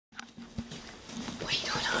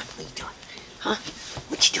Huh?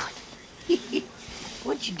 What you doing?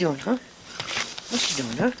 What you doing, huh? What you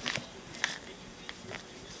doing, huh?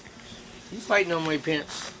 You fighting on my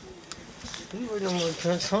pants. You fighting on my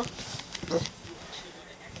pants, huh?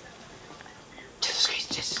 Genesis Grace,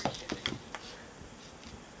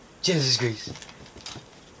 Genesis Grace.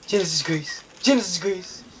 Genesis Grace. Genesis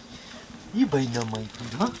Grace. You biting on my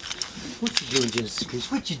food, huh? What you doing, Genesis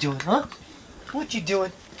Grace? What you doing, huh? What you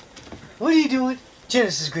doing? What are you doing?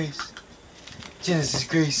 Genesis Grace. Genesis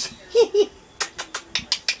Grace.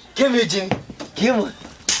 Come here, Jenny. Come on.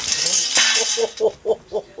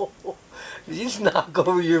 Did you just knock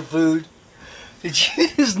over your food? Did you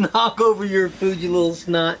just knock over your food, you little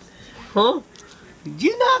snot? Huh? Did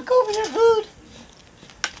you knock over your food?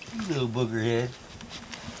 You little booger head.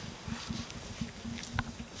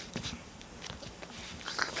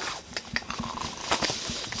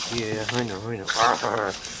 Yeah, I know.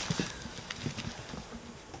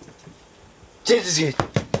 Genesis, here.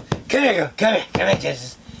 Come here, girl. Come here,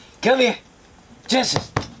 Genesis. Come here.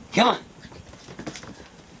 Genesis, come on.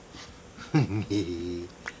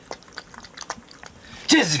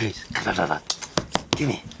 Genesis Grace. Come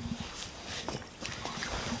here.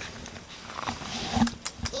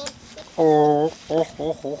 Oh.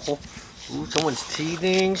 Ooh, someone's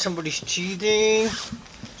teething. Somebody's teething.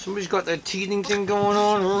 Somebody's got that teething thing going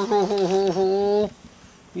on.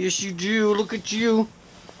 Yes, you do. Look at you.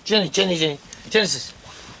 Jenny. Genesis. Genesis.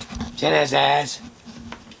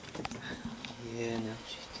 Yeah, now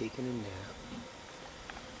she's taking a nap.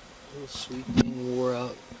 Little sweet thing wore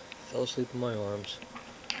out. Fell asleep in my arms.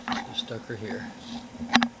 I stuck her here.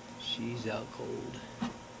 She's out cold.